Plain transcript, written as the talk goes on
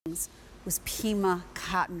was Pima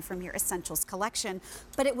cotton from your Essentials collection,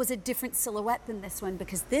 but it was a different silhouette than this one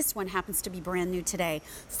because this one happens to be brand new today.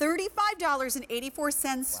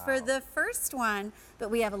 $35.84 for the first one,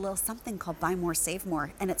 but we have a little something called Buy More, Save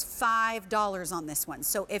More, and it's $5 on this one.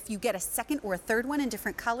 So if you get a second or a third one in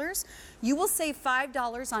different colors, you will save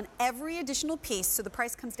 $5 on every additional piece, so the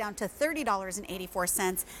price comes down to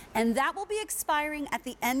 $30.84, and that will be expiring at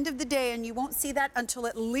the end of the day, and you won't see that until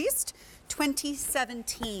at least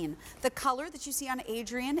 2017. The color that you see on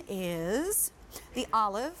Adrian is the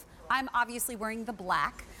olive. I'm obviously wearing the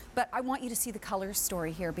black, but I want you to see the color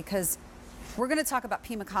story here because we're going to talk about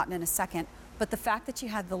Pima cotton in a second. But the fact that you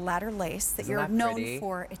had the ladder lace that you're known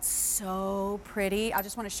for, it's so pretty. I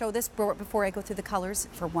just want to show this before I go through the colors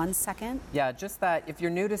for 1 second. Yeah, just that if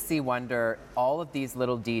you're new to See Wonder, all of these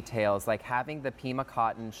little details, like having the Pima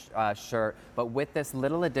cotton shirt, but with this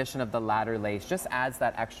little addition of the ladder lace, just adds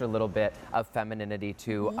that extra little bit of femininity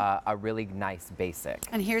to a really nice basic.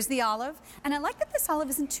 And here's the olive. And I like that this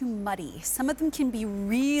olive isn't too muddy. Some of them can be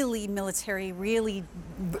really military, really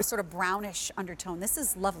sort of brownish undertone. This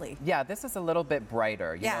is lovely. Yeah, this is a little bit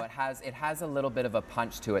brighter. You know, it has a little bit of a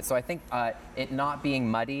punch to it. So I think it not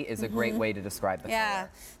being muddy is a great way to describe the color.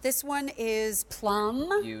 This one is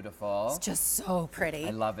plum. Beautiful. It's just so pretty. I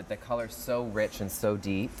love it. The color's so rich and so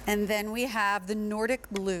deep. And then we have the Nordic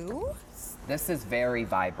blue. This is very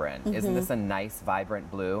vibrant. Isn't this a nice,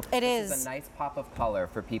 vibrant blue? It is. This is a nice pop of color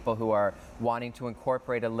for people who are wanting to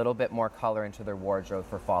incorporate a little bit more color into their wardrobe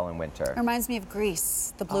for fall and winter. It reminds me of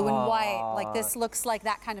Grease, the blue and white. Like this looks like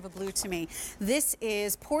that kind of a blue to me. This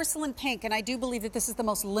is porcelain pink, and I do believe that this is the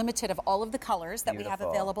most limited of all of the colors that we have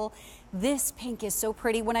available. This pink is so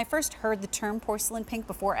pretty. When I first heard the term porcelain pink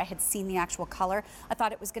before I had seen the actual color, I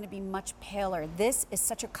thought it was going to be much paler. This is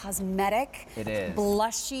such a cosmetic,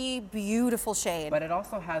 blushy, beautiful shade. But it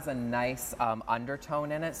also has a nice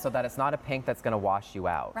undertone in it so that it's not a pink that's going to wash you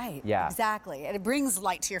out. Right. Yeah. Exactly. And it brings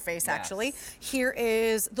light to your face, actually. Here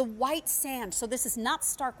is the white sand. So this is not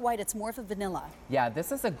stark white. It's more of a vanilla. Yeah,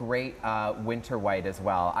 this is a great winter white as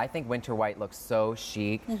well. I think winter white looks so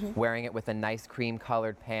chic. Wearing it with a nice cream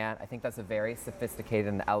colored pant. I think that's a very sophisticated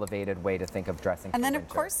and elevated way to think of dressing And then, winter. of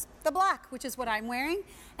course, the black, which is what I'm wearing.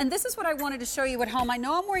 And this is what I wanted to show you at home. I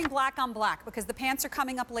know I'm wearing black on black because the pants are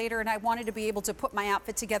coming up later and I wanted to be able to put my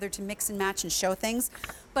outfit together to mix and match and show things.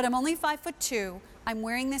 But I'm only 5'2". I'm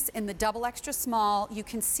wearing this in the double extra small. You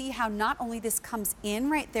can see how not only this comes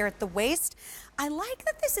in right there at the waist, I like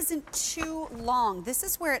that this isn't too long. This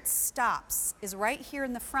is where it stops, is right here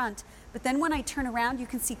in the front. But then when I turn around, you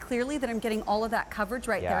can see clearly that I'm getting all of that coverage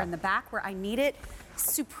right there in the back where I need it.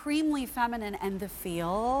 Supremely feminine, and the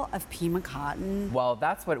feel of Pima cotton. Well,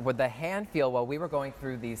 that's what with the hand feel while we were going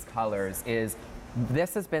through these colors is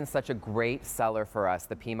this has been such a great seller for us,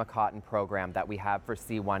 the Pima cotton program that we have for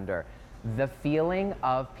See Wonder. The feeling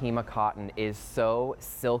of Pima cotton is so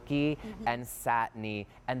silky and satiny,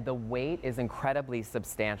 and the weight is incredibly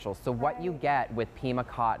substantial. So what you get with Pima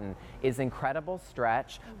cotton is incredible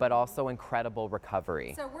stretch, but also incredible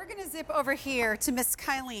recovery. So we're gonna zip over here to Miss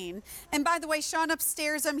Kylene. And by the way, Sean,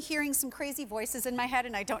 upstairs, I'm hearing some crazy voices in my head,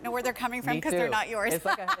 and I don't know where they're coming from because they're not yours. It's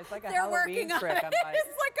like a they're Halloween working trick. on it.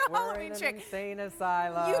 It's like a Halloween trick. Insane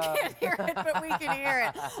asylum. You can't hear it, but we can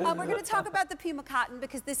hear it. We're going to talk about the Pima cotton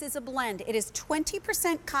because this is a blend. It is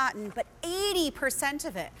 20% cotton, but 80%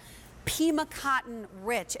 of it Pima cotton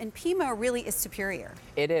rich, and Pima really is superior.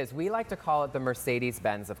 It is. We like to call it the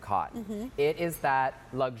Mercedes-Benz of cotton. It is that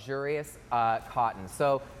luxurious cotton.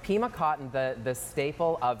 So Pima cotton, the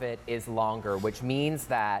staple of it is longer, which means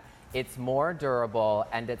that it's more durable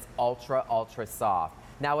and it's ultra soft.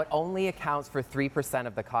 Now, it only accounts for 3%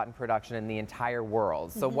 of the cotton production in the entire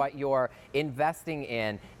world. So what you're investing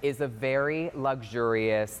in is a very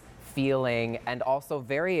luxurious feeling and also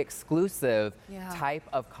very exclusive type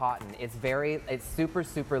of cotton. It's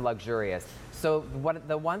super luxurious. So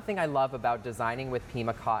the one thing I love about designing with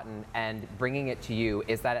Pima cotton and bringing it to you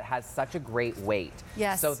is that it has such a great weight.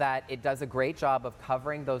 So that it does a great job of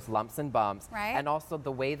covering those lumps and bumps. And also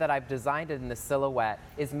the way that I've designed it in the silhouette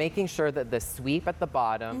is making sure that the sweep at the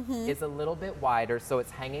bottom is a little bit wider so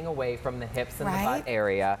it's hanging away from the hips and the butt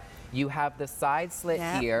area. You have the side slit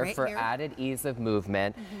here for added ease of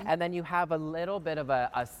movement. And then you have a little bit of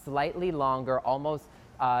a slightly longer, almost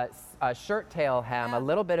a shirt tail hem, a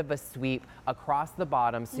little bit of a sweep across the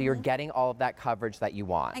bottom, so you're getting all of that coverage that you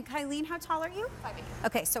want. And Kylene, how tall are you? 5'8".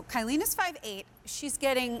 Okay, so Kylene is 5'8". She's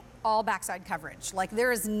getting all backside coverage. Like,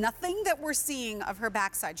 there is nothing that we're seeing of her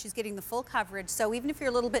backside. She's getting the full coverage. So even if you're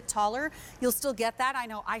a little bit taller, you'll still get that. I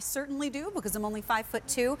know I certainly do because I'm only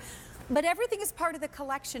 5'2". But everything is part of the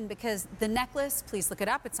collection because the necklace, please look it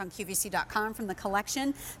up. It's on QVC.com from the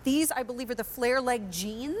collection. These, I believe, are the flare leg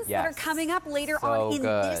jeans that are coming up later on in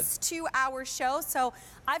this 2-hour show. So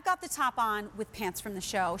I've got the top on with pants from the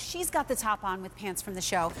show. She's got the top on with pants from the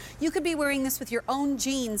show. You could be wearing this with your own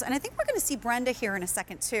jeans. And I think we're going to see Brenda here in a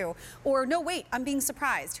second, too. Or no, wait, I'm being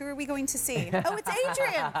surprised. Who are we going to see? Oh, it's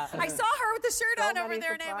Adrian. I saw her with the shirt on over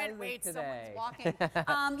there, and I went, wait, someone's walking.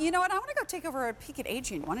 You know what? I want to go take over a peek at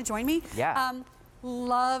Adrian. Want to join me? Yeah.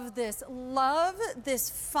 Love this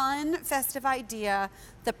fun festive idea.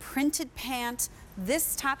 The printed pant,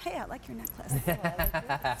 this top. Hey, I like your necklace. Oh,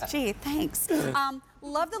 I like gee, thanks.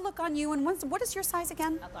 Love the look on you. And what is your size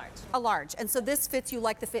again? A large. A large. And so this fits, you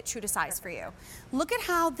like the fit, true to size for you. Look at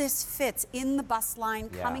how this fits in the bust line,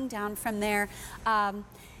 coming down from there.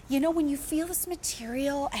 You know, when you feel this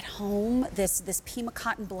material at home, this Pima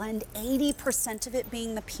cotton blend, 80% of it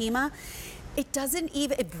being the Pima, it doesn't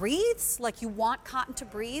even, it breathes like you want cotton to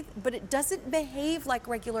breathe, but it doesn't behave like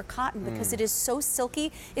regular cotton because it is so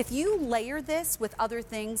silky. If you layer this with other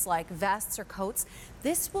things like vests or coats,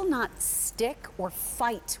 this will not stick or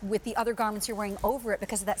fight with the other garments you're wearing over it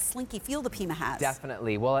because of that slinky feel the Pima has.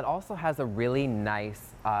 Definitely. Well, it also has a really nice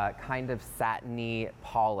kind of satiny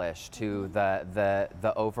polish to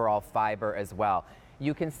the overall fiber as well.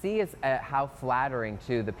 You can see how flattering,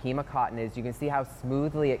 too, the Pima cotton is. You can see how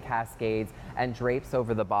smoothly it cascades and drapes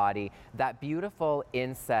over the body. That beautiful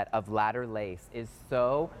inset of ladder lace is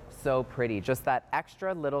so pretty. Just that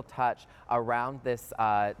extra little touch around this,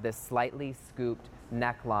 this slightly scooped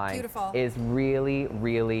neckline is really,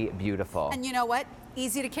 really beautiful. And you know what?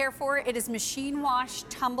 Easy to care for. It is machine wash,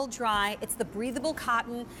 tumble dry. It's the breathable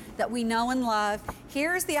cotton that we know and love.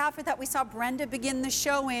 Here's the outfit that we saw Brenda begin the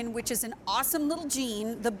show in, which is an awesome little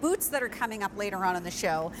jean, the boots that are coming up later on in the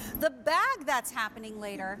show, the bag that's happening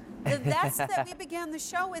later, the vest that we began the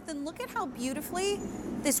show with, and look at how beautifully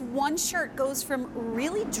this one shirt goes from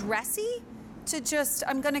really dressy to just,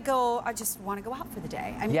 I just want to go out for the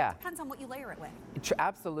day. I mean, it depends on what you layer it with.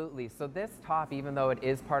 Absolutely. So this top, even though it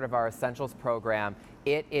is part of our Essentials program,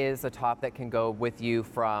 it is a top that can go with you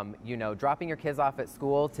from, you know, dropping your kids off at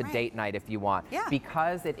school to date night if you want. Yeah.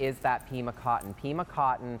 Because it is that Pima cotton. Pima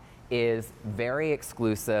cotton is very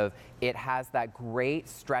exclusive. It has that great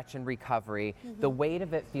stretch and recovery. The weight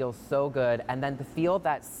of it feels so good. And then to feel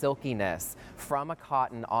that silkiness from a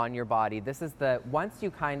cotton on your body, this is once you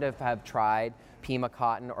kind of have tried Pima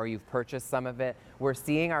cotton or you've purchased some of it, we're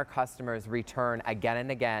seeing our customers return again and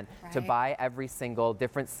again to buy every single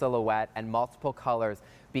different silhouette and multiple colors,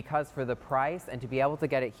 because for the price and to be able to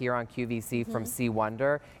get it here on QVC from C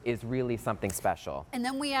Wonder is really something special. And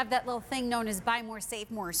then we have that little thing known as buy more, save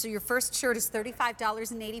more. So your first shirt is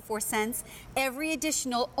 $35.84. Every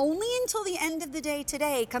additional, only until the end of the day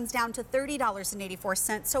today, comes down to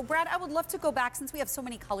 $30.84. So Brad, I would love to go back, since we have so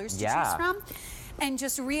many colors to choose from, and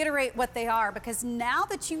just reiterate what they are, because now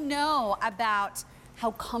that you know about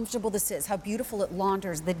how comfortable this is, how beautiful it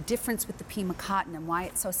launders, the difference with the Pima cotton and why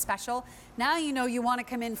it's so special. Now you know you want to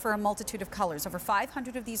come in for a multitude of colors. Over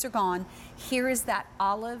 500 of these are gone. Here is that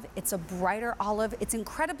olive. It's a brighter olive. It's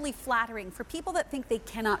incredibly flattering for people that think they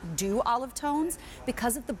cannot do olive tones.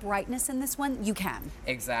 Because of the brightness in this one, you can.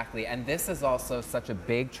 Exactly, and this is also such a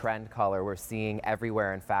big trend color we're seeing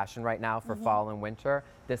everywhere in fashion right now for fall and winter.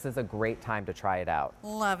 This is a great time to try it out.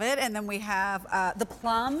 Love it. And then we have the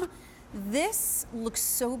plum. This looks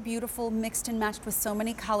so beautiful, mixed and matched with so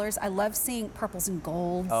many colors. I love seeing purples and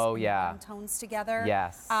golds and tones together.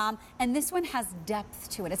 Yes. And this one has depth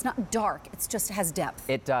to it. It's not dark, it's just has depth.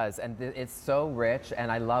 It does, and it's so rich,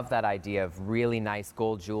 and I love that idea of really nice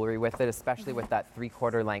gold jewelry with it, especially with that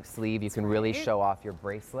 3/4 length sleeve. You can really show off your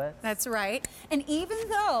bracelet. That's right. And even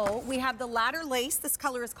though we have the ladder lace, this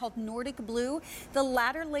color is called Nordic Blue, the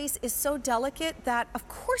ladder lace is so delicate that of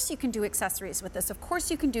course you can do accessories with this. Of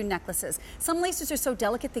course you can do necklaces. Some laces are so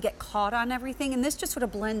delicate they get caught on everything, and this just sort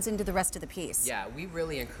of blends into the rest of the piece. Yeah, we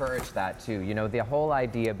really encourage that too. You know, the whole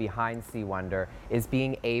idea behind C Wonder is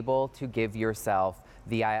being able to give yourself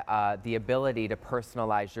the ability to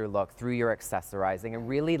personalize your look through your accessorizing and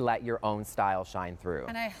really let your own style shine through.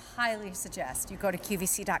 And I highly suggest you go to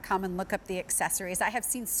QVC.com and look up the accessories. I have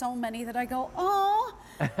seen so many that I go, oh,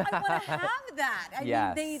 I want to have that. I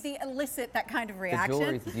mean, they elicit that kind of reaction. The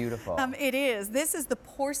jewelry's beautiful. It is. This is the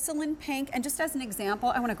porcelain pink. And just as an example,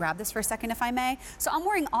 I want to grab this for a second if I may. So I'm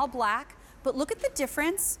wearing all black, but look at the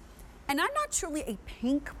difference. And I'm not truly a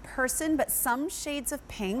pink person, but some shades of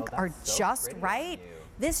pink are just right.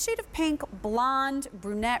 This shade of pink, blonde,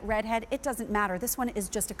 brunette, redhead, it doesn't matter. This one is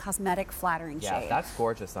just a cosmetic flattering shade. Yeah, that's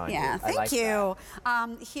gorgeous on you. Yeah, I thank like you.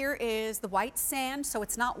 Here is the white sand, so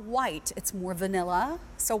it's not white, it's more vanilla,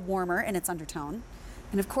 so warmer in its undertone.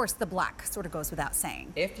 And of course, the black sort of goes without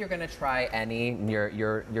saying. If you're gonna try any,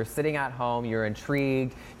 you're sitting at home, you're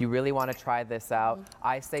intrigued, you really want to try this out,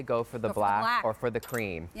 I say go for the black or for the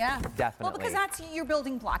cream. Yeah. Definitely. Well, because that's your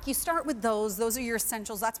building block. You start with those are your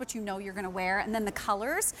essentials, that's what you know you're gonna wear, and then the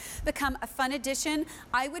colors become a fun addition.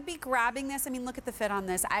 I would be grabbing this, I mean, look at the fit on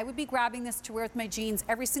this. I would be grabbing this to wear with my jeans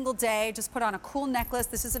every single day, just put on a cool necklace.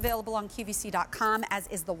 This is available on QVC.com, as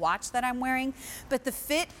is the watch that I'm wearing. But the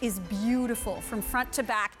fit is beautiful from front to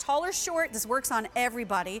back, tall or short. This works on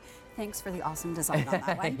everybody. Thanks for the awesome design on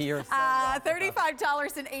that one. You're so welcome.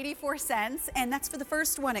 $35.84, and that's for the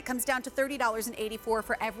first one. It comes down to $30.84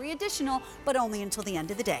 for every additional, but only until the end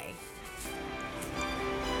of the day.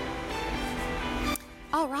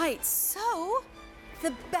 All right, so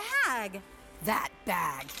the bag, that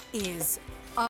bag is